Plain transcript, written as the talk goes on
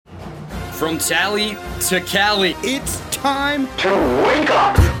From Tally to Cali, It's time to wake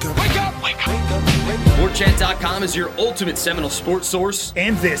up. Wake up! Wake up! WarChant.com is your ultimate Seminole sports source.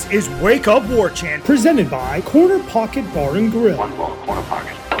 And this is Wake Up War Chant, presented by Corner Pocket Bar and Grill. One ball, corner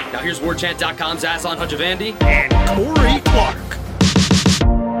pocket. Now here's WarChant.com's Aslan Hajavandi. And Corey Clark.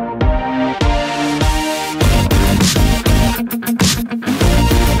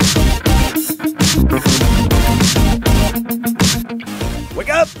 Wake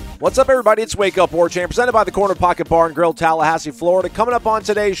up! What's up, everybody? It's Wake Up War Chant, presented by the Corner Pocket Bar and Grill, Tallahassee, Florida. Coming up on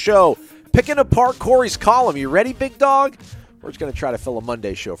today's show, picking apart Corey's column. You ready, big dog? We're just going to try to fill a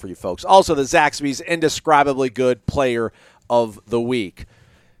Monday show for you folks. Also, the Zaxby's Indescribably Good Player of the Week.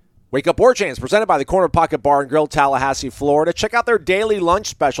 Wake Up War Chant is presented by the Corner Pocket Bar and Grill, Tallahassee, Florida. Check out their daily lunch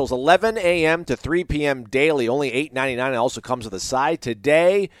specials, 11 a.m. to 3 p.m. daily, only $8.99. It also comes with a side.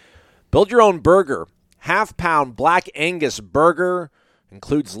 Today, build your own burger. Half-pound Black Angus burger.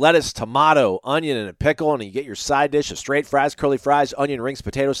 Includes lettuce, tomato, onion, and a pickle, and you get your side dish of straight fries, curly fries, onion rings,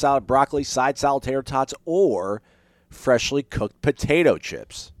 potato salad, broccoli, side salad, tater tots, or freshly cooked potato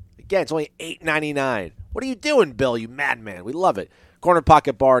chips. Again, it's only $8.99. What are you doing, Bill, you madman? We love it. Corner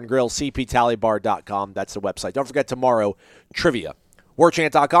Pocket Bar and Grill, cptallybar.com. That's the website. Don't forget tomorrow, trivia.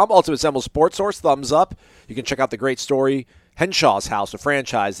 Warchant.com, Ultimate Seminole Sports Source, thumbs up. You can check out the great story, Henshaw's House, a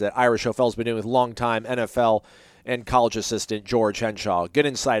franchise that Irish O'Fell's been doing with longtime NFL and college assistant George Henshaw. Good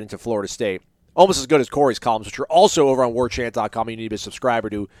insight into Florida State. Almost as good as Corey's columns, which are also over on warchant.com. You need to be a subscriber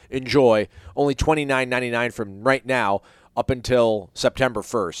to enjoy. Only $29.99 from right now up until September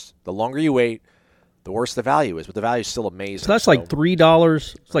 1st. The longer you wait, the worse the value is, but the value is still amazing. So that's like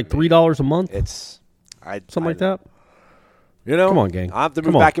 $3. It's like $3 a month? It's something like that? You know, come on, gang. I have to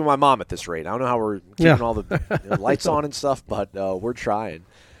move back in with my mom at this rate. I don't know how we're keeping all the lights on and stuff, but we're trying.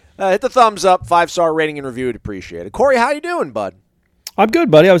 Hit the thumbs up, 5-star rating and review. I'd appreciate it. Corey, how you doing, bud? I'm good,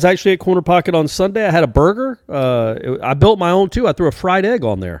 buddy. I was actually at Corner Pocket on Sunday. I had a burger. I built my own, too. I threw a fried egg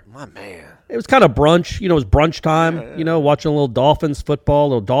on there. My man. It was kind of brunch. You know, it was brunch time, watching a little Dolphins football, a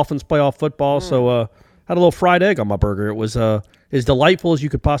little Dolphins playoff football. So had a little fried egg on my burger. It was as delightful as you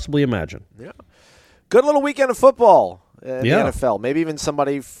could possibly imagine. Yeah. Good little weekend of football in the Yeah. NFL. Maybe even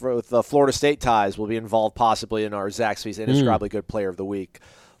somebody with Florida State ties will be involved possibly in our Zaxby's Indescribably Good Player of the Week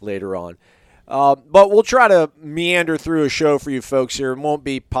later on. But we'll try to meander through a show for you folks here. It won't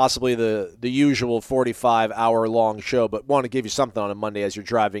be possibly the usual 45-hour-long show, but want to give you something on a Monday as you're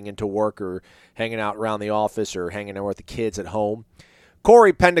driving into work or hanging out around the office or hanging out with the kids at home.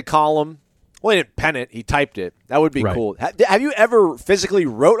 Corey penned a column. Well, he didn't pen it. He typed it. That would be cool. Have you ever physically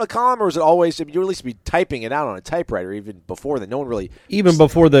wrote a column, or is it always, you at least be typing it out on a typewriter even before that? No one really. Even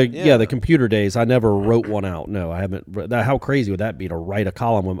before the computer days, I never wrote one out. No, I haven't. How crazy would that be to write a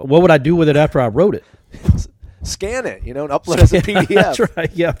column? What would I do with it after I wrote it? Scan it, and upload it as a PDF. That's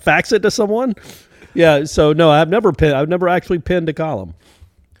right. Yeah, fax it to someone. Yeah. So no, I've never actually penned a column.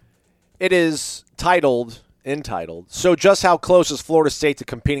 It is entitled, So Just How Close is Florida State to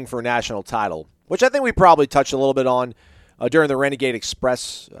Competing for a National Title? Which I think we probably touched a little bit on during the Renegade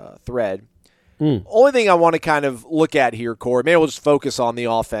Express thread. Only thing I want to kind of look at here, Corey, maybe we'll just focus on the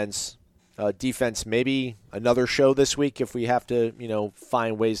offense. Defense, maybe another show this week if we have to,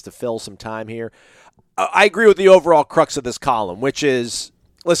 find ways to fill some time here. I agree with the overall crux of this column, which is,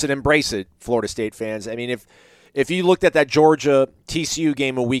 listen, embrace it, Florida State fans. I mean, if you looked at that Georgia-TCU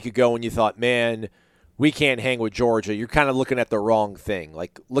game a week ago and you thought, man, we can't hang with Georgia, you're kind of looking at the wrong thing.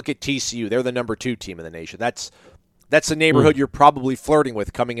 Like, look at TCU. They're the number 2 team in the nation. That's the neighborhood you're probably flirting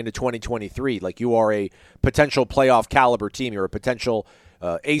with coming into 2023. Like, you are a potential playoff caliber team. You're a potential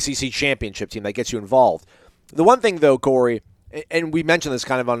ACC championship team that gets you involved. The one thing, though, Corey, and we mentioned this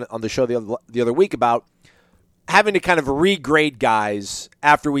kind of on the show the other week about having to kind of regrade guys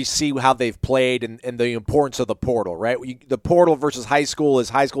after we see how they've played and the importance of the portal, right? The portal versus high school is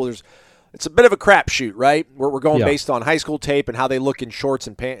high school. It's a bit of a crapshoot, right? We're going based on high school tape and how they look in shorts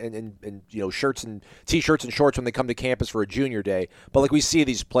and pants and shirts and T-shirts and shorts when they come to campus for a junior day. But like we see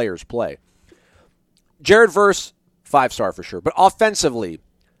these players play. Jared Verse, 5-star for sure. But offensively,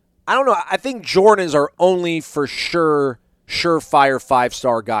 I don't know. I think Jordan is our only for surefire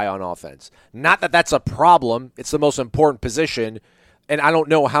 5-star guy on offense. Not that that's a problem. It's the most important position. And I don't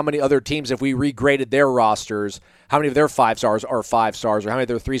know how many other teams, if we regraded their rosters, how many of their 5-stars are 5-stars or how many of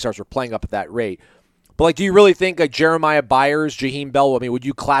their 3-stars are playing up at that rate. But, like, do you really think, like, Jeremiah Byers, Jaheim Bell, I mean, would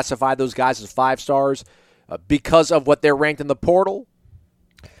you classify those guys as 5-stars because of what they're ranked in the portal?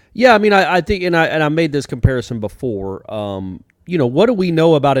 Yeah, I mean, I think, and I made this comparison before. What do we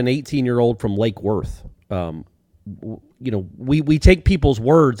know about an 18-year-old from Lake Worth? We take people's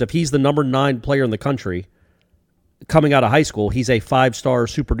words. If he's the number 9 player in the country, coming out of high school, he's a 5-star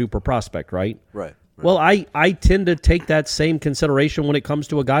super duper prospect, right? Right. Well, I tend to take that same consideration when it comes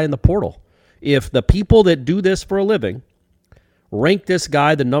to a guy in the portal. If the people that do this for a living rank this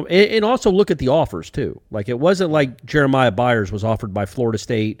guy the number, and also look at the offers too. Like, it wasn't like Jeremiah Byers was offered by Florida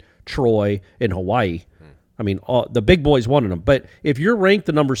State, Troy, and Hawaii. I mean, the big boys wanted him. But if you're ranked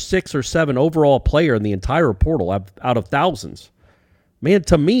the number 6 or 7 overall player in the entire portal out of thousands, man,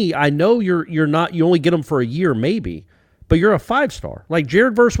 to me, I know you're not. You only get him for a year, maybe, but you're a 5-star. Like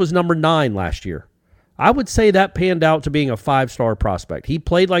Jared Verse was number 9 last year. I would say that panned out to being a 5-star prospect. He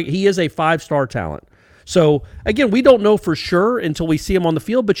played like he is a 5-star talent. So again, we don't know for sure until we see him on the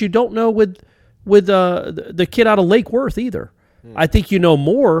field. But you don't know with the kid out of Lake Worth either. I think you know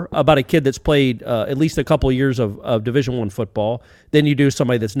more about a kid that's played at least a couple of years of Division I football than you do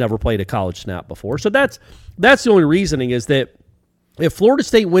somebody that's never played a college snap before. So that's the only reasoning, is that if Florida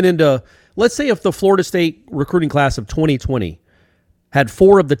State went into, let's say if the Florida State recruiting class of 2020 had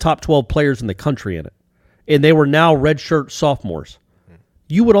 4 of the top 12 players in the country in it, and they were now redshirt sophomores,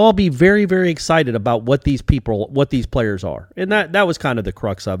 you would all be very, very excited about what these players are. And that was kind of the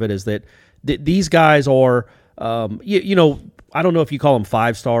crux of it, is that these guys are, I don't know if you call them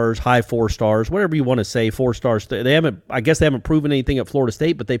 5 stars, high 4 stars, whatever you want to say, 4 stars. I guess they haven't proven anything at Florida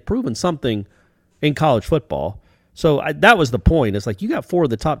State, but they've proven something in college football. So that was the point. It's like you got 4 of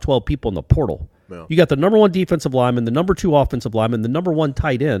the top 12 people in the portal. Yeah. You got the number 1 defensive lineman, the number 2 offensive lineman, the number 1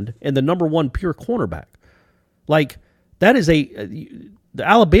 tight end, and the number 1 pure cornerback. Like, that is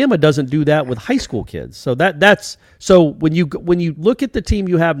Alabama doesn't do that with high school kids. So so when you look at the team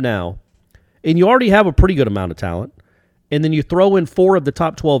you have now, and you already have a pretty good amount of talent, and then you throw in 4 of the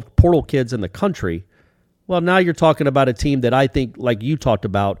top 12 portal kids in the country, well, now you're talking about a team that I think, like you talked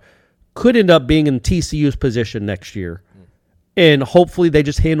about, could end up being in TCU's position next year. And hopefully they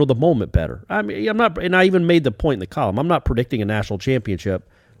just handle the moment better. I mean, and I even made the point in the column, I'm not predicting a national championship.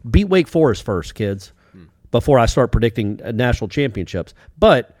 Beat Wake Forest first, kids, before I start predicting national championships.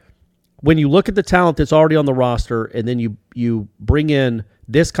 But when you look at the talent that's already on the roster, and then you bring in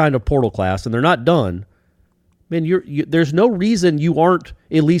this kind of portal class, and they're not done, man, there's no reason you aren't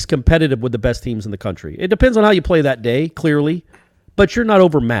at least competitive with the best teams in the country. It depends on how you play that day, clearly, but you're not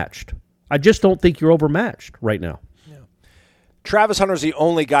overmatched. I just don't think you're overmatched right now. Travis Hunter's the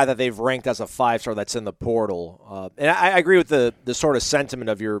only guy that they've ranked as a 5-star that's in the portal. And I agree with the sort of sentiment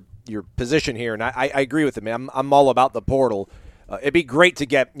of your position here, and I agree with it, man. I'm all about the portal. It'd be great to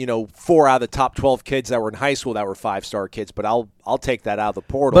get 4 out of the top 12 kids that were in high school that were 5-star kids, but I'll take that out of the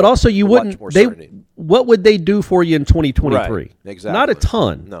portal. But also, you wouldn't. What would they do for you in 2023? Right, exactly. Not a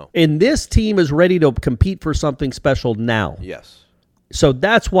ton. No. And this team is ready to compete for something special now. Yes. So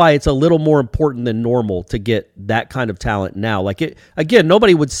that's why it's a little more important than normal to get that kind of talent now. Like, again,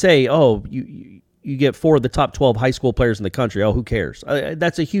 nobody would say, "Oh, you get 4 of the top 12 high school players in the country. Oh, who cares?"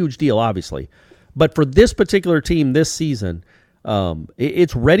 That's a huge deal, obviously. But for this particular team this season,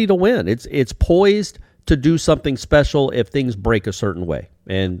 it's ready to win. It's poised to do something special if things break a certain way.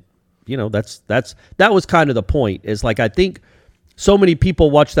 And that was kind of the point. Is like, I think so many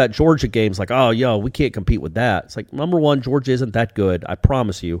people watch that Georgia game. It's like, oh, we can't compete with that. It's like, number one, Georgia isn't that good. I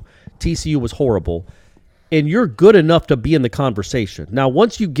promise you. TCU was horrible. And you're good enough to be in the conversation. Now,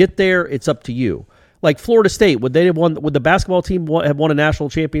 once you get there, it's up to you. Like Florida State, would the basketball team have won a national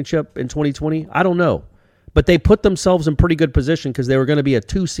championship in 2020? I don't know. But they put themselves in pretty good position because they were going to be a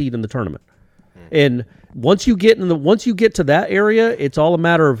 2 seed in the tournament. And once you get to that area, it's all a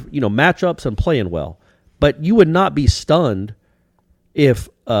matter of matchups and playing well. But you would not be stunned if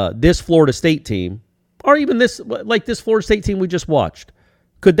this Florida State team, or even this Florida State team we just watched,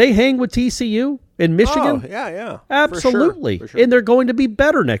 could they hang with TCU in Michigan? Oh, yeah. Absolutely. For sure. And they're going to be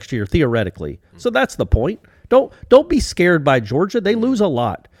better next year, theoretically. So that's the point. Don't be scared by Georgia. They lose a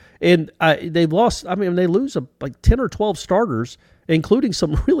lot. And they lost, they lose like 10 or 12 starters, including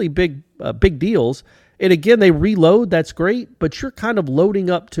some really big deals. And again, they reload. That's great. But you're kind of loading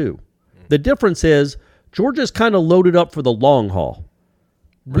up too. The difference is Georgia's kind of loaded up for the long haul.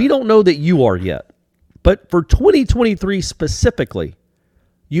 We don't know that you are yet. But for 2023 specifically,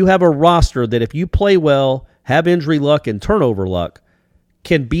 you have a roster that if you play well, have injury luck and turnover luck,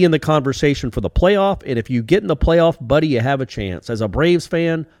 can be in the conversation for the playoff. And if you get in the playoff, buddy, you have a chance. As a Braves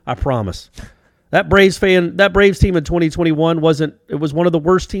fan, I promise. That Braves team in 2021 was one of the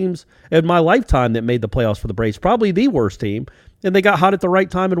worst teams in my lifetime that made the playoffs for the Braves. Probably the worst team. And they got hot at the right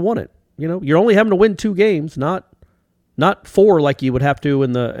time and won it. You're only having to win 2 games, not 4 like you would have to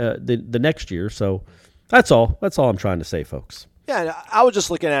in the next year. So that's all. That's all I'm trying to say, folks. Yeah, and I was just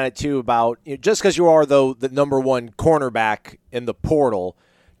looking at it too about just because you are the number 1 cornerback in the portal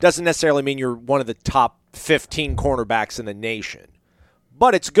doesn't necessarily mean you're one of the top 15 cornerbacks in the nation.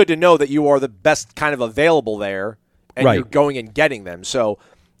 But it's good to know that you are the best kind of available there, and Right. you're going and getting them. So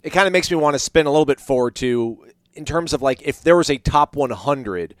it kind of makes me want to spin a little bit forward to, in terms of like, if there was a top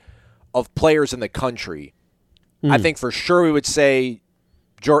 100 of players in the country, I think for sure we would say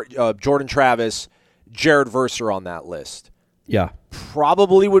Jordan Travis, Jared Verser on that list. Yeah.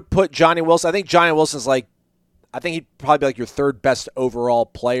 Probably would put Johnny Wilson. I think Johnny Wilson's like, I think he'd probably be like your third best overall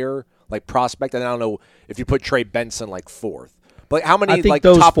player, like prospect. And I don't know if you put Trey Benson like fourth. But like, how I many think like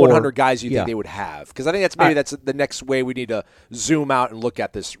those top four, 100 guys do you yeah. think they would have? Because I think that's the next way we need to zoom out and look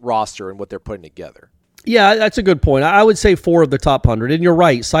at this roster and what they're putting together. Yeah, that's a good point. I would say 4 of the top 100. And you're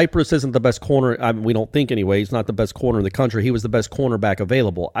right, Cypress isn't the best corner. I mean, we don't think anyway. He's not the best corner in the country. He was the best cornerback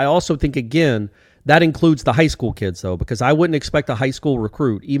available. I also think, again, that includes the high school kids, though, because I wouldn't expect a high school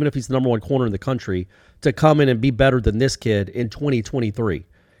recruit, even if he's the number one corner in the country, to come in and be better than this kid in 2023.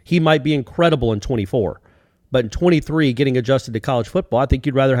 He might be incredible in 24. But in 23, getting adjusted to college football, I think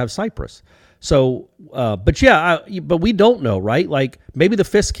you'd rather have Cypress. So, but we don't know, right? Like, maybe the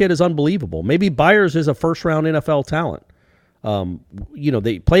Fisk kid is unbelievable. Maybe Byers is a first-round NFL talent.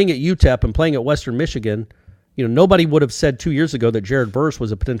 They playing at UTEP and playing at Western Michigan, nobody would have said 2 years ago that Jared Verse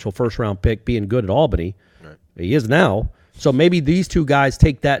was a potential first-round pick being good at Albany. Right. He is now. So maybe these two guys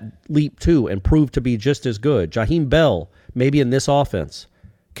take that leap, too, and prove to be just as good. Jaheim Bell, maybe in this offense,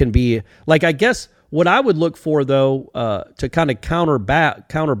 can be – like, I guess – what I would look for, though, to kind of counter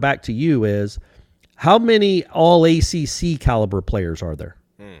back to you is how many all ACC caliber players are there?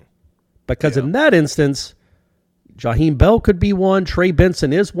 Because in that instance, Jaheim Bell could be one, Trey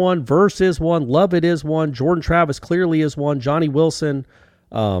Benson is one, Verse is one, Lovett is one, Jordan Travis clearly is one, Johnny Wilson,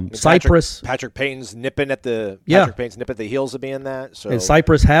 Cypress. Patrick Payton's nipping at the heels of being that. So. And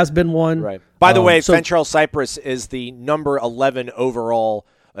Cypress has been one. Right. By the way, Fentrell Cypress is the number 11 overall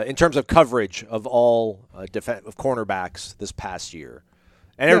in terms of coverage of all of cornerbacks this past year.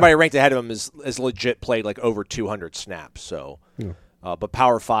 And everybody ranked ahead of him is legit played like over 200 snaps. So, but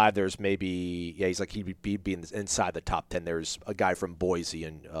Power 5, there's maybe, he's like he'd be inside the top 10. There's a guy from Boise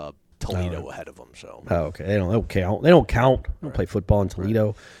and Toledo ahead of him. So. Oh, okay. They don't count. They don't play football in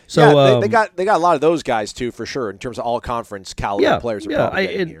Toledo. So they got a lot of those guys too, for sure, in terms of all conference caliber players.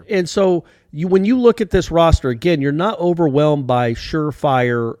 And so when you look at this roster again, you're not overwhelmed by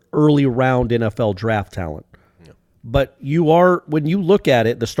surefire early round NFL draft talent, but you are when you look at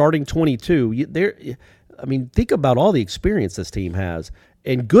it. The starting 22, think about all the experience this team has.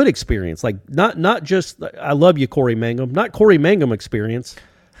 And good experience, like not just I love you, Corey Mangum, not Corey Mangum experience.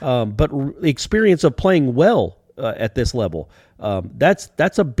 But the experience of playing well at this level, that's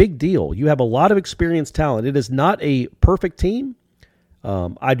a big deal. You have a lot of experienced talent. It is not a perfect team.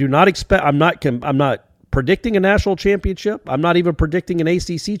 I do not expect. I'm not predicting a national championship. I'm not even predicting an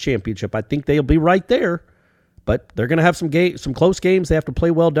ACC championship. I think they'll be right there, but they're going to have some close games. They have to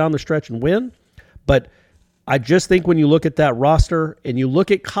play well down the stretch and win. But I just think when you look at that roster and you look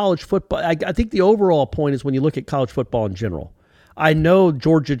at college football, I think the overall point is when you look at college football in general. I know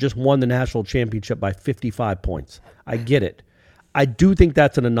Georgia just won the national championship by 55 points. I get it. I do think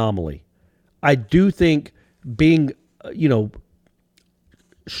that's an anomaly. I do think being,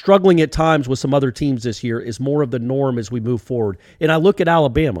 struggling at times with some other teams this year is more of the norm as we move forward. And I look at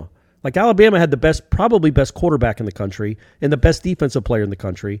Alabama. Like Alabama had probably best quarterback in the country and the best defensive player in the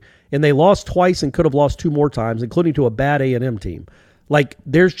country, and they lost twice and could have lost 2 more times, including to a bad A&M team. Like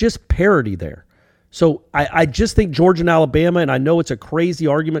there's just parity there. So I just think Georgia and Alabama, and I know it's a crazy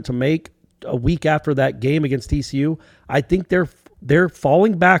argument to make a week after that game against TCU, I think they're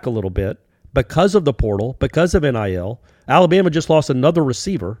falling back a little bit because of the portal, because of NIL. Alabama just lost another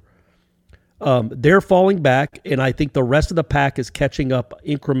receiver. They're falling back, and I think the rest of the pack is catching up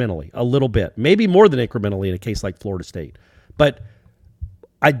incrementally a little bit, maybe more than incrementally in a case like Florida State. But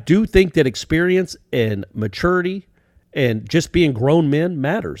I do think that experience and maturity and just being grown men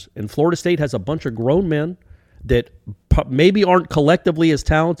matters. And Florida State has a bunch of grown men that maybe aren't collectively as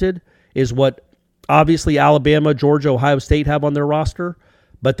talented as what obviously Alabama, Georgia, Ohio State have on their roster,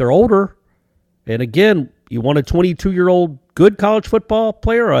 but they're older. And again, you want a 22-year-old good college football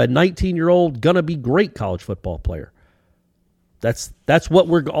player or a 19-year-old gonna be great college football player? That's what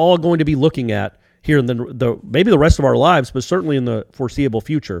we're all going to be looking at here in the maybe the rest of our lives, but certainly in the foreseeable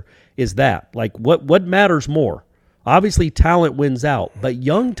future is that. Like what matters more? Obviously, talent wins out, but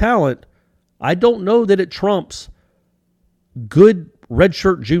young talent, I don't know that it trumps good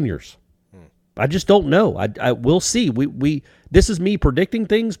redshirt juniors. I just don't know. We'll see. This is me predicting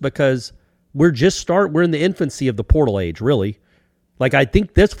things because we're in the infancy of the portal age, really. Like I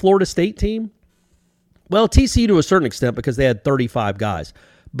think this Florida State team, well, TCU to a certain extent because they had 35 guys,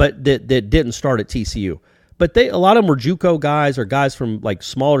 but that didn't start at TCU. But a lot of them were JUCO guys or guys from like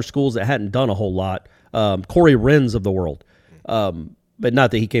smaller schools that hadn't done a whole lot. Corey Renz of the world. But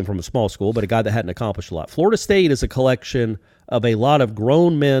not that he came from a small school, but a guy that hadn't accomplished a lot. Florida State is a collection of a lot of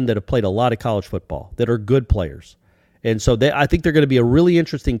grown men that have played a lot of college football, that are good players. And so I think they're going to be a really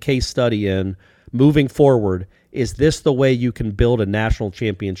interesting case study in moving forward. Is this the way you can build a national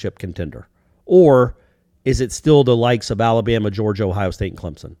championship contender? Or is it still the likes of Alabama, Georgia, Ohio State, and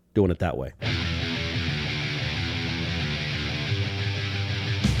Clemson doing it that way?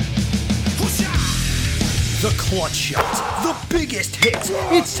 The clutch shot, the biggest hits.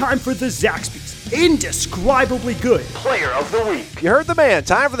 It's time for the Zaxby's Indescribably Good Player of the Week. You heard the man.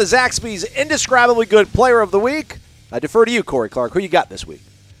 Time for the Zaxby's Indescribably Good Player of the Week. I defer to you, Corey Clark. Who you got this week?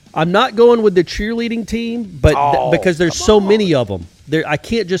 I'm not going with the cheerleading team, but because there's so many of them. I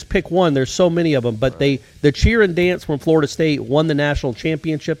can't just pick one. There's so many of them. But the cheer and dance from Florida State won the national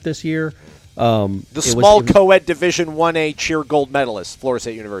championship this year. The small co-ed Division 1A cheer gold medalist, Florida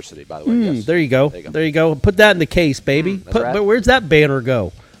State University, by the way. Yes. There you go. There you go. Put that in the case, baby. But where's that banner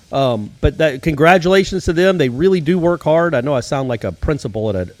go? But congratulations to them. They really do work hard. I know I sound like a principal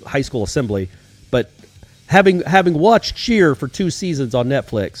at a high school assembly, but having watched cheer for 2 seasons on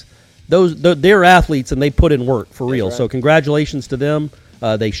Netflix, they're athletes and they put in work for real. Right. So congratulations to them.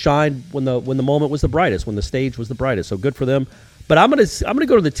 They shined when the moment was the brightest, when the stage was the brightest. So good for them. But I'm gonna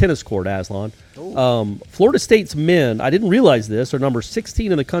go to the tennis court, Aslan. Florida State's men, I didn't realize this, are number 16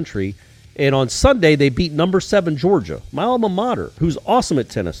 in the country, and on Sunday they beat number 7 Georgia, my alma mater, who's awesome at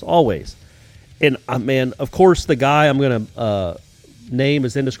tennis always. And man, of course, the guy I'm gonna name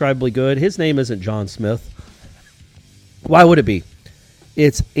is indescribably good. His name isn't John Smith. Why would it be?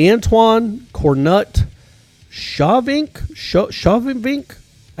 It's Antoine Cornut Shavink.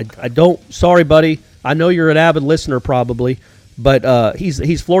 I don't. Sorry, buddy. I know you're an avid listener, probably. But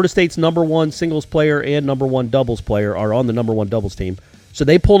he's Florida State's number 1 singles player and number 1 doubles player are on the number 1 doubles team. So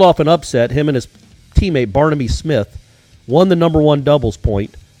they pulled off an upset. Him and his teammate Barnaby Smith won the number 1 doubles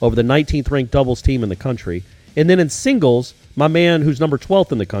point over the 19th ranked doubles team in the country. And then in singles, my man who's number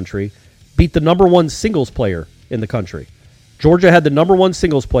 12th in the country beat the number 1 singles player in the country. Georgia had the number 1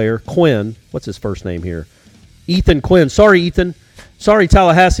 singles player, Quinn. What's his first name here? Ethan Quinn. Sorry, Ethan. Sorry,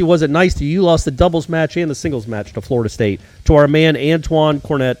 Tallahassee wasn't nice to you. You lost the doubles match and the singles match to Florida State, to our man Antoine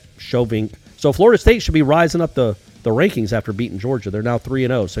Cornut Shavink. So Florida State should be rising up the rankings after beating Georgia. They're now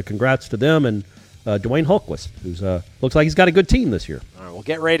 3-0. So congrats to them and Dwayne Hultquist, who's looks like he's got a good team this year. All right, well,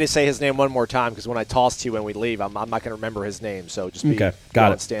 get ready to say his name one more time because when I toss to you when we leave, I'm not going to remember his name. So just be okay.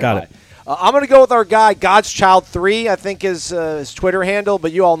 Got it. Got it. I'm going to go with our guy, God's Child 3, I think is his Twitter handle,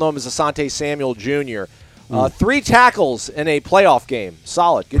 but you all know him as Asante Samuel Jr. 3 tackles in a playoff game.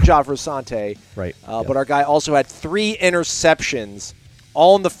 Solid. Good job for Asante. Right. But our guy also had 3 interceptions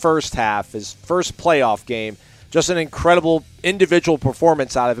all in the first half, his first playoff game. Just an incredible individual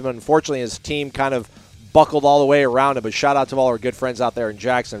performance out of him. Unfortunately, his team kind of buckled all the way around him, but shout out to all our good friends out there in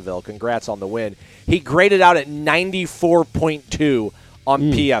Jacksonville. Congrats on the win. He graded out at 94.2 on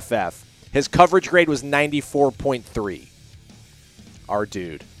PFF. His coverage grade was 94.3. Our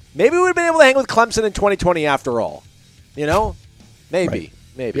dude. Maybe we would have been able to hang with Clemson in 2020 after all. You know? Maybe.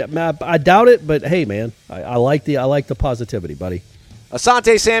 Yeah, I doubt it, but hey, man, I like the positivity, buddy.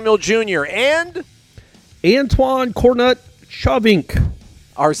 Asante Samuel Jr. and Antoine Cornut Shavink.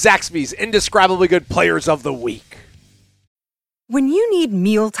 Our Zaxby's Indescribably Good Players of the Week. When you need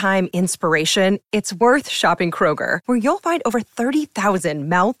mealtime inspiration, it's worth shopping Kroger, where you'll find over 30,000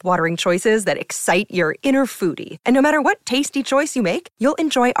 mouth-watering choices that excite your inner foodie. And no matter what tasty choice you make, you'll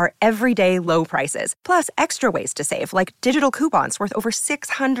enjoy our everyday low prices, plus extra ways to save, like digital coupons worth over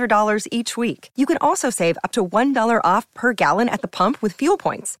 $600 each week. You can also save up to $1 off per gallon at the pump with fuel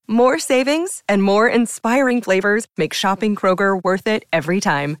points. More savings and more inspiring flavors make shopping Kroger worth it every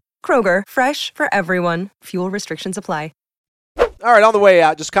time. Kroger, fresh for everyone. Fuel restrictions apply. All right, on the way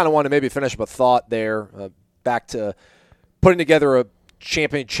out, just kind of want to maybe finish up a thought there, back to putting together a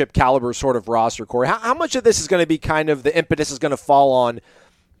championship caliber sort of roster, Corey. How much of this is going to be kind of the impetus is going to fall on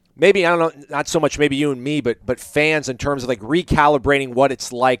maybe, I don't know, not so much maybe you and me, but fans in terms of like recalibrating what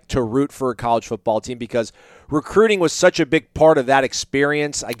it's like to root for a college football team, because recruiting was such a big part of that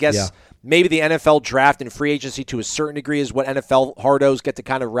experience. I guess maybe the NFL draft and free agency to a certain degree is what NFL hardos get to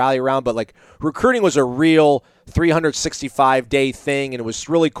kind of rally around, but like recruiting was a real 365-day thing, and it was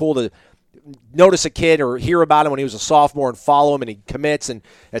really cool to notice a kid or hear about him when he was a sophomore and follow him and he commits and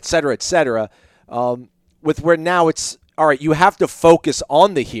et cetera, et cetera. With where now it's, all right, you have to focus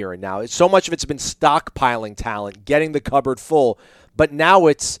on the here and now. So much of it's been stockpiling talent, getting the cupboard full, but now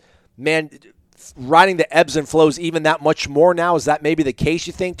it's, man, riding the ebbs and flows even that much more now? Is that maybe the case,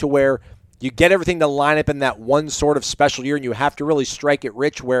 you think, to where you get everything to line up in that one sort of special year and you have to really strike it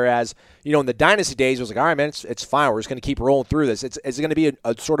rich, whereas, in the dynasty days, it was like, all right, man, it's fine. We're just going to keep rolling through this. Is it going to be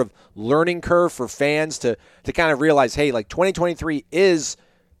a sort of learning curve for fans to kind of realize, hey, like 2023 is,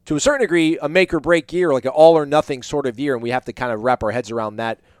 to a certain degree, a make or break year, like an all or nothing sort of year, and we have to kind of wrap our heads around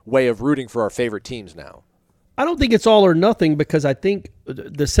that way of rooting for our favorite teams now? I don't think it's all or nothing, because I think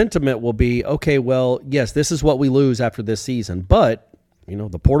the sentiment will be, okay, well, yes, this is what we lose after this season, but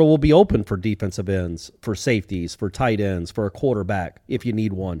the portal will be open for defensive ends, for safeties, for tight ends, for a quarterback if you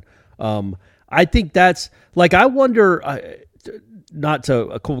need one. I think that's like, I wonder, not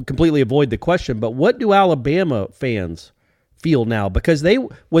to completely avoid the question, but what do Alabama fans feel now? Because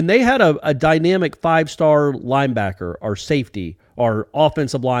when they had a dynamic 5-star linebacker or safety or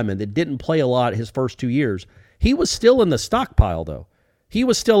offensive lineman that didn't play a lot his first 2 years, he was still in the stockpile, though. He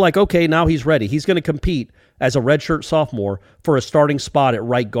was still like, okay, now he's ready. He's going to compete as a redshirt sophomore for a starting spot at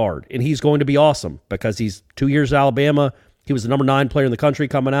right guard, and he's going to be awesome because he's 2 years at Alabama. He was the number 9 player in the country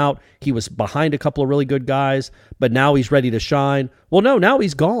coming out. He was behind a couple of really good guys, but now he's ready to shine. Well, no, now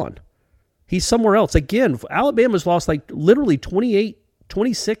he's gone. He's somewhere else. Again, Alabama's lost like literally 28,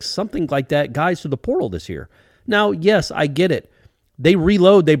 26, something like that, guys to the portal this year. Now, yes, I get it. They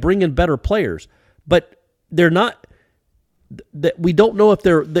reload, they bring in better players, but they're not. That we don't know if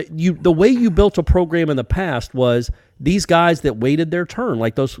they're the way you built a program in the past was these guys that waited their turn,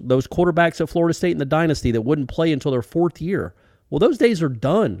 like those quarterbacks at Florida State in the dynasty that wouldn't play until their 4th year. Well, those days are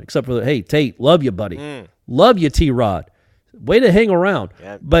done, except for hey, Tate, love you, buddy, love you, T-Rod, way to hang around.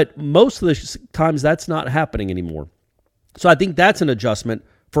 Yeah. But most of the times that's not happening anymore. So I think that's an adjustment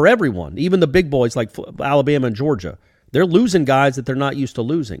for everyone, even the big boys like Alabama and Georgia. They're losing guys that they're not used to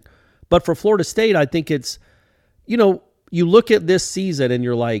losing. But for Florida State, I think it's, you look at this season and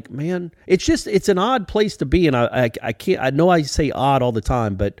you're like, man, it's an odd place to be. And I can't, I know I say odd all the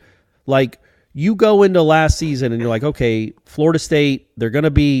time, but like you go into last season and you're like, okay, Florida State, they're going to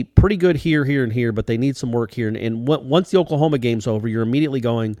be pretty good here, and here, but they need some work here. And once the Oklahoma game's over, you're immediately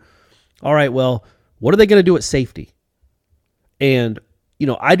going, all right, well, what are they going to do at safety? And,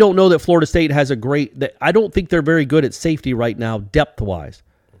 I don't know that Florida State has I don't think they're very good at safety right now, depth-wise.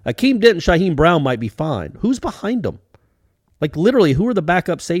 Akeem Dent and Shaheem Brown might be fine. Who's behind them? Like, literally, who are the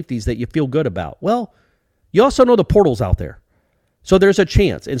backup safeties that you feel good about? Well, you also know the portal's out there. So there's a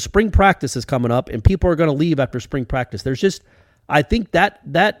chance. And spring practice is coming up, and people are going to leave after spring practice. There's just, I think that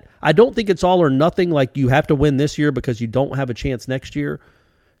I don't think it's all or nothing, like you have to win this year because you don't have a chance next year.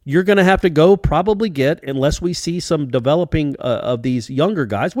 You're going to have to go probably get, unless we see some developing of these younger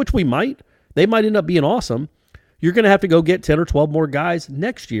guys, which we might. They might end up being awesome. You're going to have to go get 10 or 12 more guys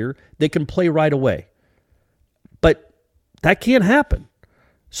next year that can play right away. But that can't happen.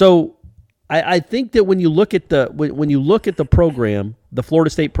 So I think that when you look at the program, the Florida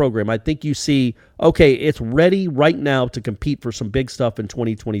State program, I think you see, okay, it's ready right now to compete for some big stuff in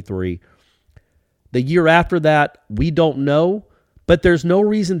 2023. The year after that, we don't know, but there's no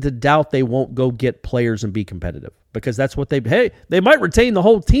reason to doubt they won't go get players and be competitive, because that's what they might retain the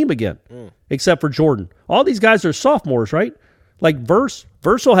whole team again, except for Jordan. All these guys are sophomores, right? Like Verse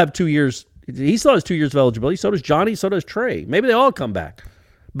will have 2 years. He still has 2 years of eligibility. So does Johnny. So does Trey. Maybe they all come back.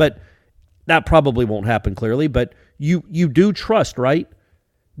 But that probably won't happen, clearly. But you do trust, right,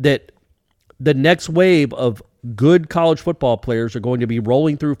 that the next wave of good college football players are going to be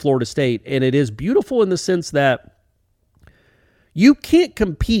rolling through Florida State. And it is beautiful in the sense that you can't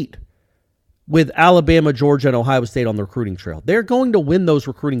compete with Alabama, Georgia, and Ohio State on the recruiting trail. They're going to win those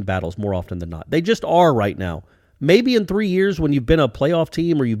recruiting battles more often than not. They just are right now. Maybe in 3 years when you've been a playoff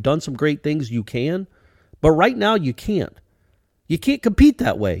team or you've done some great things, you can. But right now you can't. You can't compete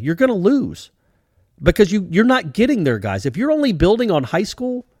that way. You're going to lose because you're not getting their guys. If you're only building on high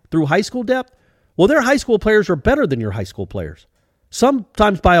school through high school depth, well, their high school players are better than your high school players,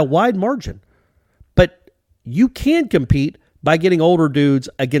 sometimes by a wide margin. But you can compete by getting older dudes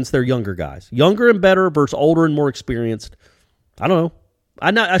against their younger guys. Younger and better versus older and more experienced. I don't know.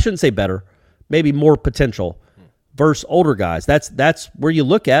 I shouldn't say better. Maybe more potential versus older guys. That's where you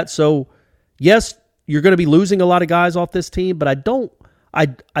look at. So, yes, you're going to be losing a lot of guys off this team, but I don't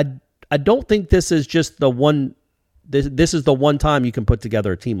think this is just the one. This is the one time you can put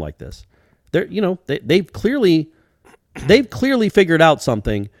together a team like this. They've clearly figured out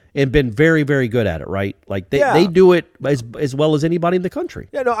something and been very, very good at it, right? Like they do it as well as anybody in the country.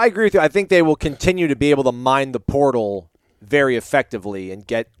 Yeah, no, I agree with you. I think they will continue to be able to mine the portal very effectively and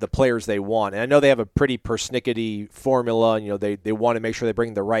get the players they want. And I know they have a pretty persnickety formula, and they want to make sure they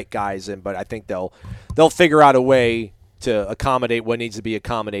bring the right guys in, but I think they'll figure out a way to accommodate what needs to be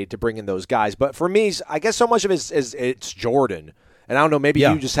accommodated to bring in those guys. But for me, I guess so much of it is it's Jordan. And I don't know, maybe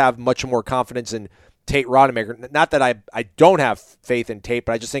you just have much more confidence in Tate Rodemaker. Not that I don't have faith in Tate,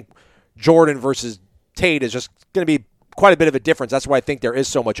 but I just think Jordan versus Tate is just going to be quite a bit of a difference. That's why I think there is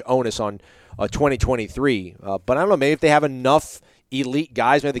so much onus on 2023. But I don't know, maybe if they have enough elite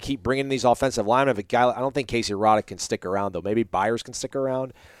guys, maybe they keep bringing in these offensive linemen. If a guy, I don't think Casey Roddick can stick around, though. Maybe Byers can stick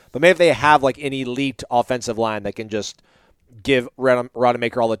around. But maybe if they have like an elite offensive line that can just give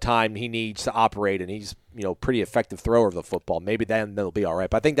Rodemaker all the time he needs to operate, and he's pretty effective thrower of the football, maybe then they'll be all right.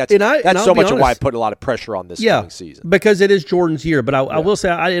 But I think that's so much of why I put a lot of pressure on this coming season. Because it is Jordan's year. But I will say,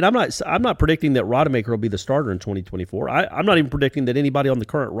 I'm not predicting that Rodemaker will be the starter in 2024. I'm not even predicting that anybody on the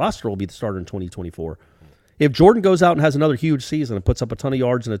current roster will be the starter in 2024. If Jordan goes out and has another huge season and puts up a ton of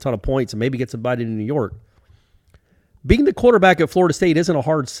yards and a ton of points and maybe gets invited to New York, being the quarterback at Florida State isn't a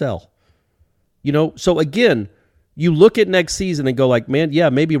hard sell. So again, you look at next season and go like, man, yeah,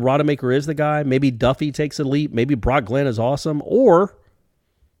 maybe Rodemaker is the guy. Maybe Duffy takes a leap. Maybe Brock Glenn is awesome. Or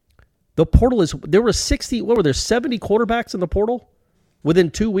the portal is, there were 70 quarterbacks in the portal within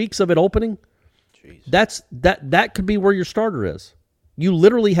 2 weeks of it opening. Jeez. That could be where your starter is. You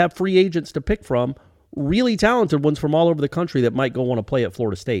literally have free agents to pick from, really talented ones from all over the country that might go want to play at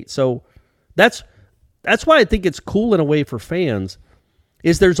Florida State. So that's why I think it's cool in a way for fans,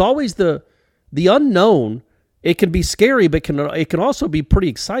 is there's always the unknown. It can be scary, but it can also be pretty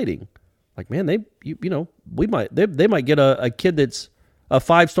exciting. Like, man, they might get a kid that's a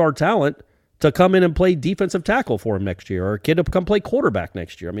 5-star talent to come in and play defensive tackle for him next year, or a kid to come play quarterback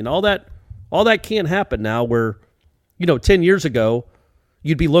next year. I mean, all that can't happen now. Where 10 years ago,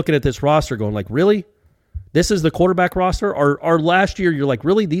 you'd be looking at this roster going like, really, this is the quarterback roster? Or last year, you're like,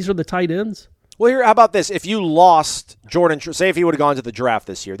 really, these are the tight ends? Well, here, how about this? If you lost Jordan, say if he would have gone to the draft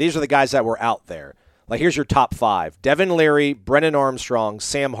this year, these are the guys that were out there. Like, here's your top 5. Devin Leary, Brennan Armstrong,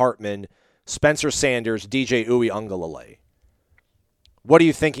 Sam Hartman, Spencer Sanders, DJ Uiagalelei. What are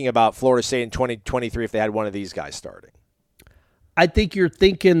you thinking about Florida State in 2023 if they had one of these guys starting? I think you're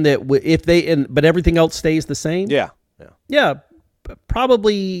thinking that but everything else stays the same? Yeah,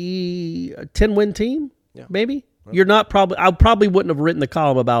 probably a 10-win team, maybe. You're not I probably wouldn't have written the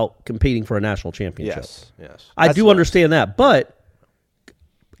column about competing for a national championship. Yes. I do understand that, but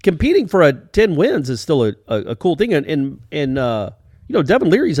competing for 10 wins is still a cool thing. And Devin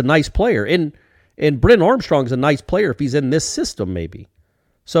Leary's a nice player, and Brennan Armstrong's a nice player if he's in this system, maybe.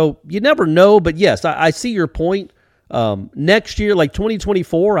 So you never know, but yes, I see your point. Next year, like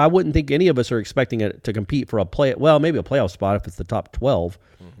 2024, I wouldn't think any of us are expecting it to compete for maybe a playoff spot if it's the top 12,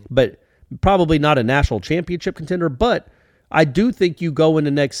 but probably not a national championship contender. But I do think you go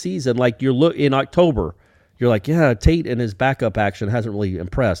into next season, like in October, you're like, yeah, Tate and his backup action hasn't really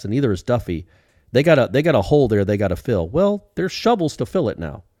impressed, and neither is Duffy. They got a hole there they got to fill. Well, there's shovels to fill it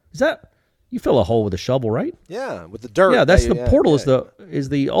now. You fill a hole with a shovel, right? Yeah, with the dirt. Yeah, that's the portal is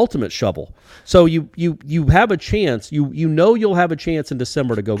the ultimate shovel. So you have a chance. You'll have a chance in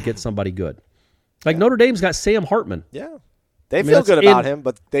December to go get somebody good. Like Notre Dame's got Sam Hartman. Yeah. They feel good about him,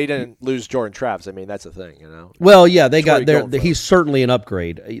 but they didn't lose Jordan Travis. I mean, that's the thing, Well, yeah, they got there. He's certainly an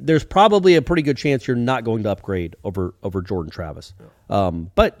upgrade. There's probably a pretty good chance you're not going to upgrade over Jordan Travis. Yeah.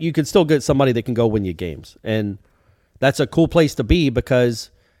 But you can still get somebody that can go win you games. And that's a cool place to be,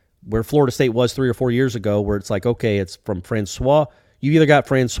 because where Florida State was 3 or 4 years ago, where it's like, okay, it's from Francois. You either got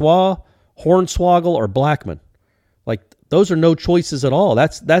Francois, Hornswoggle, or Blackman. Like, those are no choices at all.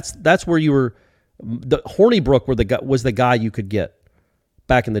 That's where you were. The Hornibrook was the guy you could get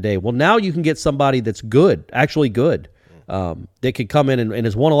back in the day. Well, now you can get somebody that's good, actually good. They could come in and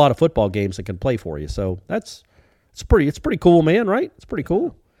has won a lot of football games and can play for you. So it's pretty cool, man. Right? It's pretty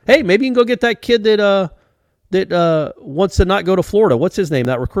cool. Hey, maybe you can go get that kid that wants to not go to Florida. What's his name?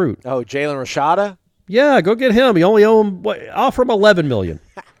 That recruit? Oh, Jalen Rashada. Yeah, go get him. You only owe him offer him $11 million.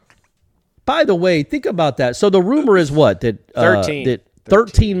 By the way, think about that. So the rumor is what that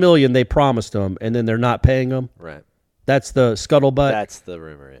 13 million they promised him, and then they're not paying him. Right. That's the scuttlebutt. That's the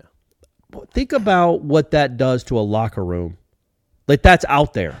rumor. Yeah. Think about what that does to a locker room. Like, that's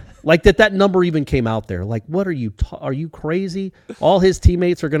out there. Like that number even came out there. Like, what are you? Are you crazy? All his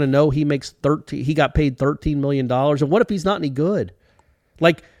teammates are going to know he makes 13. He got paid $13 million. And what if he's not any good?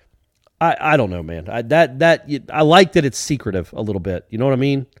 Like, I don't know, man. I like that it's secretive a little bit. You know what I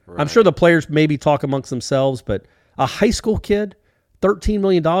mean? Right. I'm sure the players maybe talk amongst themselves, but a high school kid, $13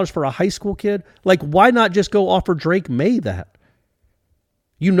 million for a high school kid? Like, why not just go offer Drake May that?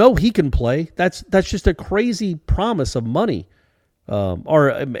 You know he can play. That's just a crazy promise of money.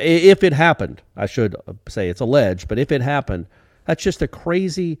 Or if it happened, I should say it's alleged, but if it happened, that's just a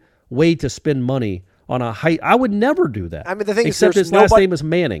crazy way to spend money on a high. I would never do that. I mean, the thing is, except his last name is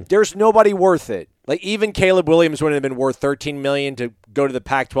Manning. There's nobody worth it. Like, even Caleb Williams wouldn't have been worth $13 million to go to the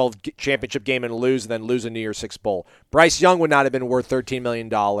Pac-12 championship game and lose a New Year's Six bowl. Bryce Young would not have been worth $13 million.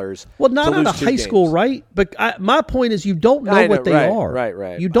 Well, not out of high school, right? But my point is, you don't know what they are.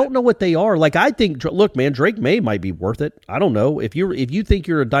 Right. You don't know what they are. Like, I think, look, man, Drake May might be worth it. I don't know. If you think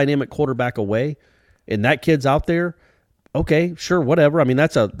you're a dynamic quarterback away, and that kid's out there, okay, sure, whatever. I mean,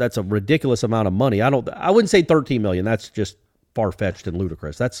 that's a ridiculous amount of money. I wouldn't say $13 million. That's just far-fetched and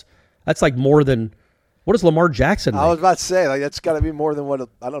ludicrous. That's like more than what does Lamar Jackson make? I was about to say, like, that's got to be more than what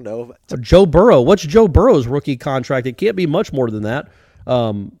I don't know. Joe Burrow. What's Joe Burrow's rookie contract? It can't be much more than that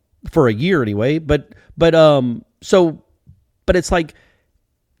for a year anyway. But it's like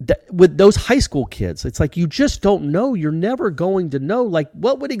with those high school kids, it's like you just don't know. You're never going to know. Like,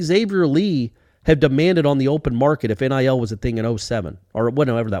 what would Xavier Lee have demanded on the open market if NIL was a thing in 07 or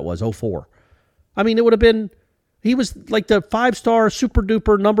whatever that was, 04? I mean, it would have been. He was like the 5-star,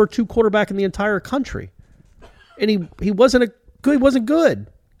 super-duper number 2 quarterback in the entire country. And he wasn't good.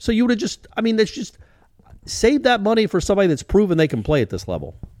 So you would have just – I mean, that's just – save that money for somebody that's proven they can play at this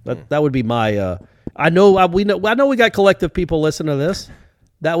level. That would be my I know we got collective people listening to this.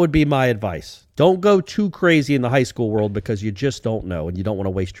 That would be my advice. Don't go too crazy in the high school world because you just don't know and you don't want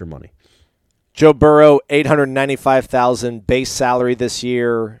to waste your money. Joe Burrow, $895,000 base salary this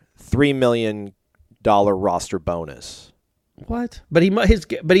year, $3 million roster bonus. What? But he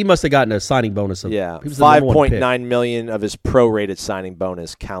must have gotten a signing bonus. $5.9 million of his prorated signing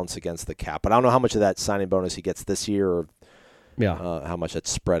bonus counts against the cap. But I don't know how much of that signing bonus he gets this year, or how much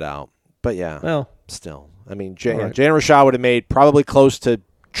it's spread out. But still, I mean, Jalen Rashad would have made probably close to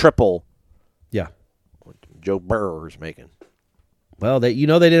triple. Yeah, what Joe Burrow is making. Well, they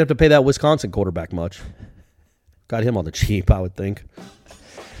didn't have to pay that Wisconsin quarterback much. Got him on the cheap, I would think.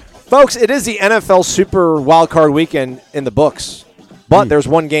 Folks, it is the NFL Super Wildcard Weekend in the books, but there's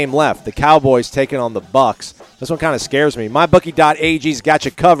one game left. The Cowboys taking on the Bucks. This one kind of scares me. MyBookie.ag's got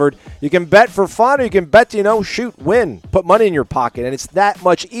you covered. You can bet for fun, or you can bet to, win, put money in your pocket, and it's that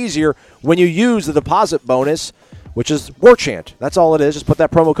much easier when you use the deposit bonus, which is WarChant. That's all it is. Just put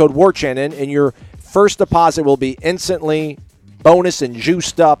that promo code WarChant in, and your first deposit will be instantly bonus and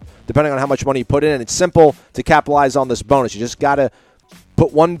juiced up, depending on how much money you put in, and it's simple to capitalize on this bonus. You just got to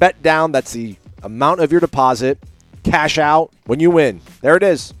put one bet down. That's the amount of your deposit. Cash out when you win. There it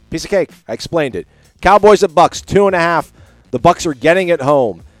is. Piece of cake. I explained it. Cowboys at Bucks, 2.5. The Bucks are getting it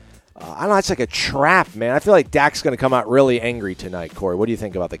home. I don't know. It's like a trap, man. I feel like Dak's going to come out really angry tonight, Corey. What do you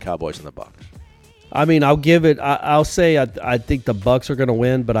think about the Cowboys and the Bucks? I mean, I'll give it. I'll say I think the Bucks are going to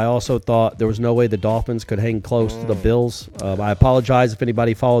win, but I also thought there was no way the Dolphins could hang close to the Bills. I apologize if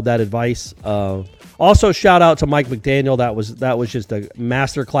anybody followed that advice. Also, shout out to Mike McDaniel. That was just a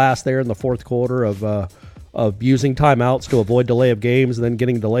master class there in the fourth quarter of using timeouts to avoid delay of games and then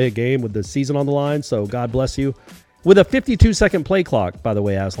getting delay of game with the season on the line. So God bless you. With a 52-second play clock, by the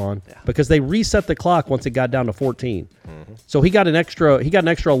way, Aslan, because they reset the clock once it got down to 14. So he got an extra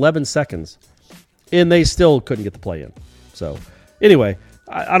 11 seconds. And they still couldn't get the play in. So, anyway,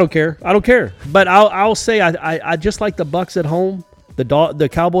 I don't care. But I'll say I just like the Bucks at home. The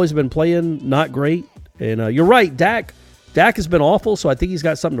Cowboys have been playing not great, and you're right. Dak has been awful. So I think he's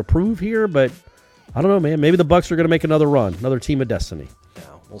got something to prove here. But I don't know, man. Maybe the Bucks are going to make another run, another team of destiny. Yeah,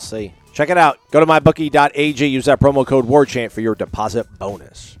 we'll see. Check it out. Go to mybookie.ag. Use that promo code WarChant for your deposit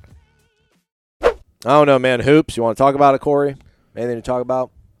bonus. I don't know, man. Hoops. You want to talk about it, Corey? Anything to talk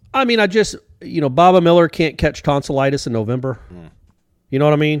about? I mean, Baba Miller can't catch tonsillitis in November. You know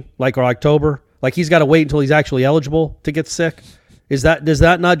what I mean? Or October. Like, he's got to wait until he's actually eligible to get sick. Does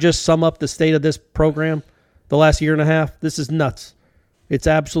that not just sum up the state of this program the last year and a half? This is nuts. It's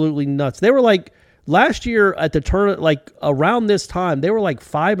absolutely nuts. They were like, last year at the tournament, around this time, they were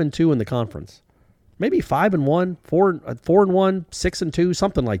 5-2 in the conference. Maybe 5-1, 4-1, 6-2,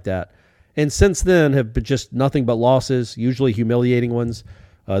 something like that. And since then have been just nothing but losses, usually humiliating ones.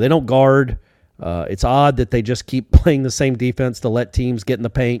 They don't guard. It's odd that they just keep playing the same defense to let teams get in the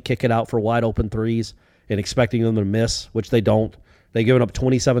paint, kick it out for wide open threes, and expecting them to miss, which they don't. They've given up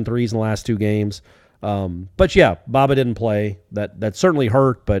 27 threes in the last 2 games. But yeah, Baba didn't play. That certainly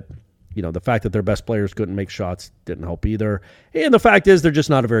hurt, but the fact that their best players couldn't make shots didn't help either. And the fact is they're just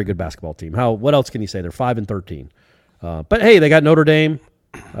not a very good basketball team. What else can you say? They're 5-13. But hey, they got Notre Dame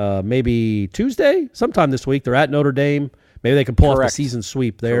maybe Tuesday, sometime this week. They're at Notre Dame. Maybe they can pull off the season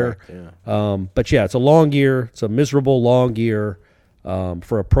sweep there. Correct, yeah. But yeah, it's a long year. It's a miserable long year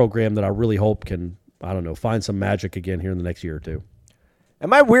for a program that I really hope can, find some magic again here in the next year or two.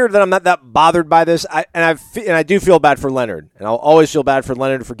 Am I weird that I'm not that bothered by this? I do feel bad for Leonard, and I'll always feel bad for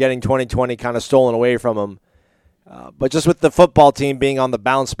Leonard for getting 2020 kind of stolen away from him. But just with the football team being on the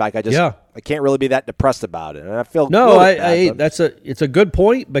bounce back, I can't really be that depressed about it. And I feel it's a good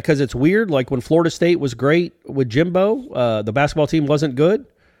point because it's weird. Like when Florida State was great with Jimbo, the basketball team wasn't good.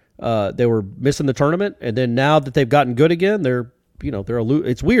 They were missing the tournament, and then now that they've gotten good again,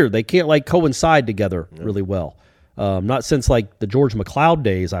 it's weird. They can't like coincide together really well. Not since like the George McLeod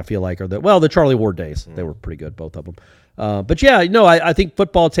days, I feel like, or the Charlie Ward days. They were pretty good, both of them. But yeah, no, I think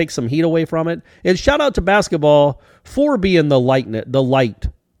football takes some heat away from it. And shout out to basketball for being the light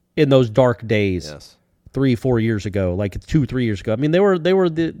in those dark days 3-4 years ago, like 2-3 years ago. I mean, they were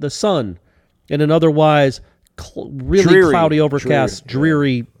the sun in an otherwise really cloudy, overcast,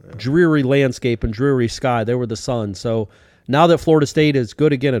 dreary landscape and dreary sky. They were the sun. So now that Florida State is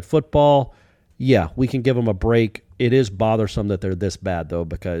good again at football, yeah, we can give them a break. It is bothersome that they're this bad though,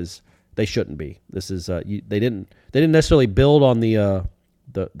 because they shouldn't be. This is they didn't necessarily build on the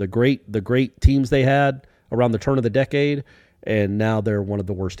great teams they had around the turn of the decade, and now they're one of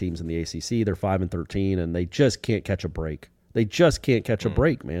the worst teams in the ACC. They're 5-13, and they just can't catch a break. They just can't catch a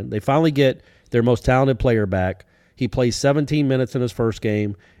break, man. They finally get their most talented player back. He plays 17 minutes in his first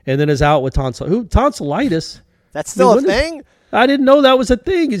game, and then is out with tonsillitis. That's still a thing? I didn't know that was a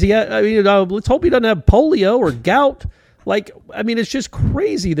thing. Let's hope he doesn't have polio or gout. Like, I mean, it's just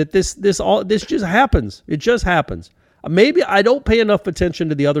crazy that this just happens. It just happens. Maybe I don't pay enough attention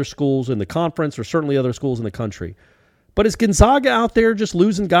to the other schools in the conference, or certainly other schools in the country. But is Gonzaga out there just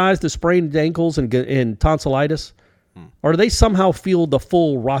losing guys to sprained ankles and tonsillitis? Or do they somehow field the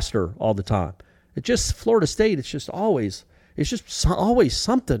full roster all the time? It just Florida State. It's just always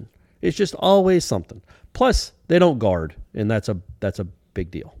something. It's just always something. Plus, they don't guard, and that's a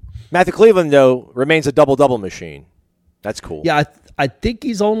big deal. Matthew Cleveland, though, remains a double-double machine. That's cool. Yeah, I think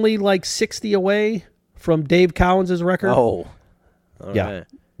he's only like 60 away from Dave Cowens' record. Oh. Yeah. Right.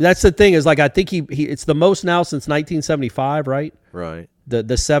 That's the thing is, like, I think he it's the most now since 1975, right? Right.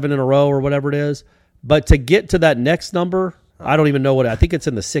 The 7 in a row or whatever it is. But to get to that next number, I don't even know I think it's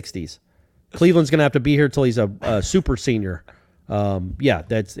in the 60s. Cleveland's going to have to be here till he's a super senior.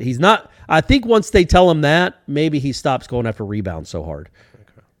 He's not. I think once they tell him that, maybe he stops going after rebounds so hard.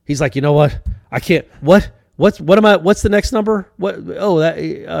 Okay. He's like, you know what? I can't. What's the next number? The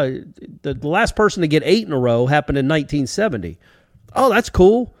last person to get 8 in a row happened in 1970. Oh, that's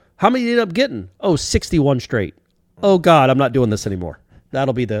cool. How many did you end up getting? 61 straight. Oh God, I'm not doing this anymore.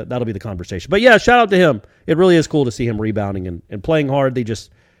 That'll be the conversation. But yeah, shout out to him. It really is cool to see him rebounding and playing hard.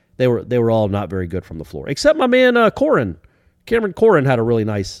 They were all not very good from the floor, except my man Corrin. Cameron Corrin had a really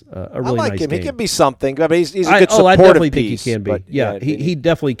nice I like nice him. game. He can be something. I mean, he's a good supportive I definitely piece, think he can be. But, he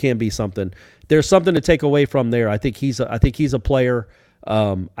definitely can be something. There's something to take away from there. I think he's a player.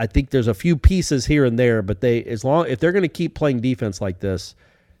 I think there's a few pieces here and there, but if they're going to keep playing defense like this,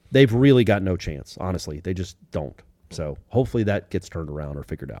 they've really got no chance. Honestly, they just don't. So hopefully that gets turned around or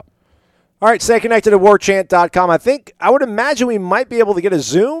figured out. All right, stay connected at warchant.com. I would imagine we might be able to get a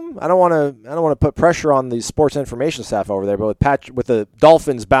Zoom. I don't want to put pressure on the sports information staff over there, but with the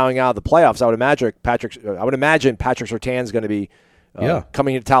Dolphins bowing out of the playoffs, I would imagine Patrick Surtain's going to be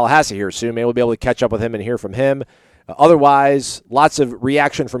coming into Tallahassee here soon. Maybe we'll be able to catch up with him and hear from him. Otherwise, lots of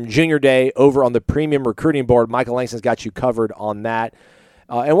reaction from Junior Day over on the Premium Recruiting Board. Michael Langston's got you covered on that.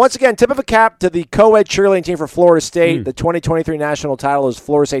 And once again, tip of a cap to the co-ed cheerleading team for Florida State. The 2023 national title is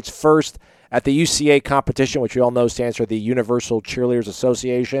Florida State's first at the UCA competition, which we all know stands for the Universal Cheerleaders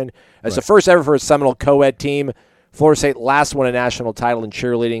Association. It's the first ever for a Seminole co-ed team. Florida State last won a national title in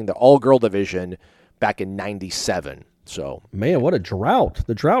cheerleading, the all-girl division, back in '97. So, man, what a drought.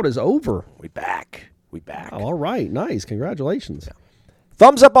 The drought is over. We back. All right, nice. Congratulations. Yeah.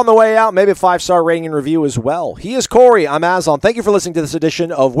 Thumbs up on the way out, maybe a 5-star rating and review as well. He is Corey. I'm Aslan. Thank you for listening to this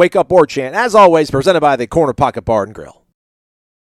edition of Wake Up War Chant. As always, presented by the Corner Pocket Bar and Grill.